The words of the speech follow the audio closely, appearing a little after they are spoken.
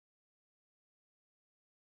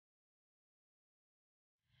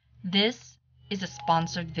This is a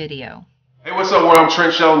sponsored video. Hey, what's up, world? I'm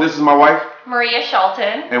Trent Shelton. This is my wife, Maria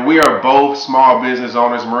Shelton. and we are both small business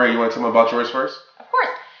owners. Maria, you want to tell me about yours first? Of course.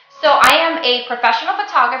 So I am a professional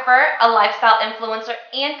photographer, a lifestyle influencer,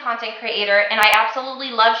 and content creator, and I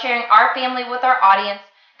absolutely love sharing our family with our audience,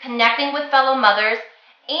 connecting with fellow mothers,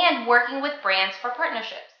 and working with brands for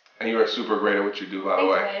partnerships. And you are super great at what you do, by the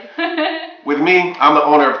way. Thanks, With me, I'm the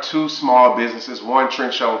owner of two small businesses, one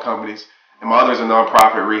Trent Shelton Companies, and my other is a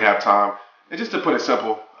nonprofit, Rehab Time. And just to put it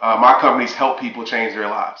simple, my companies help people change their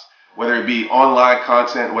lives, whether it be online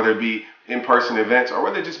content, whether it be in-person events, or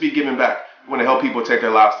whether it just be giving back. We want to help people take their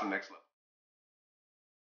lives to the next level.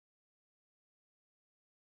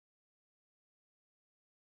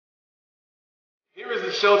 Here is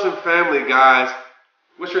the Shelton family, guys.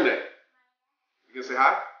 What's your name? You can say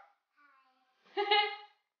hi? My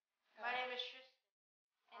name is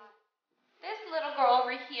Tristan. And this little girl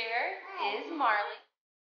over here is Marley.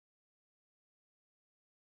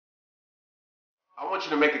 I want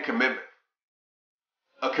you to make a commitment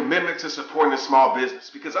to supporting a small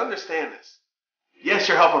business, because understand this. Yes,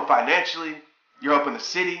 you're helping financially, you're helping the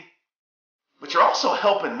city, but you're also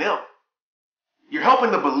helping them. You're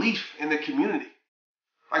helping the belief in the community.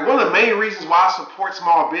 Like, one of the main reasons why I support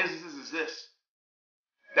small businesses is this.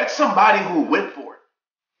 That's somebody who went for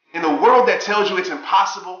it. In the world that tells you it's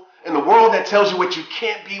impossible, in the world that tells you what you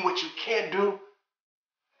can't be, what you can't do,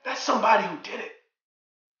 that's somebody who did it.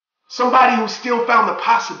 Somebody who still found the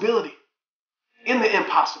possibility in the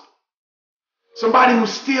impossible. Somebody who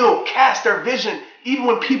still cast their vision even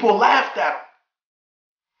when people laughed at them.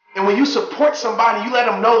 And when you support somebody, you let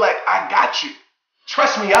them know, like, I got you.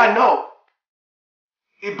 Trust me, I know.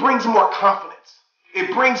 It brings more confidence.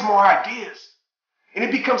 It brings more ideas. And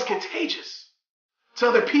it becomes contagious to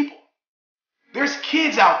other people. There's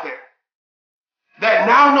kids out there that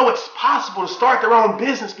now know it's possible to start their own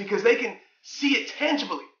business because they can see it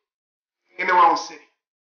tangibly in their own city.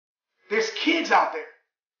 There's kids out there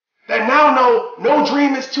that now know no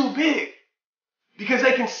dream is too big because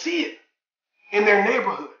they can see it in their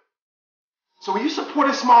neighborhood. So when you support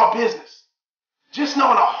a small business, just know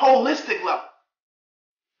on a holistic level,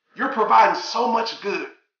 you're providing so much good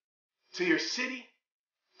to your city,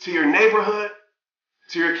 to your neighborhood,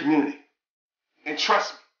 to your community. And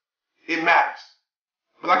trust me, it matters.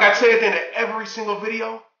 But like I say at the end of every single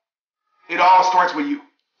video, it all starts with you.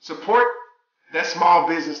 Support that small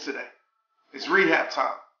business today. It's rehab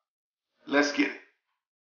time. Let's get it.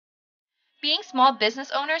 Being small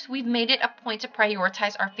business owners, we've made it a point to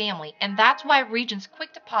prioritize our family, and that's why Regions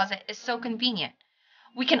Quick Deposit is so convenient.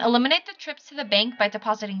 We can eliminate the trips to the bank by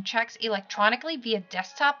depositing checks electronically via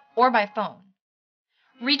desktop or by phone.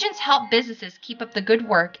 Regions help businesses keep up the good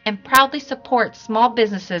work and proudly support small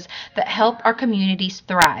businesses that help our communities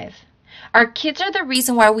thrive. Our kids are the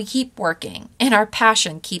reason why we keep working, and our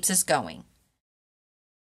passion keeps us going.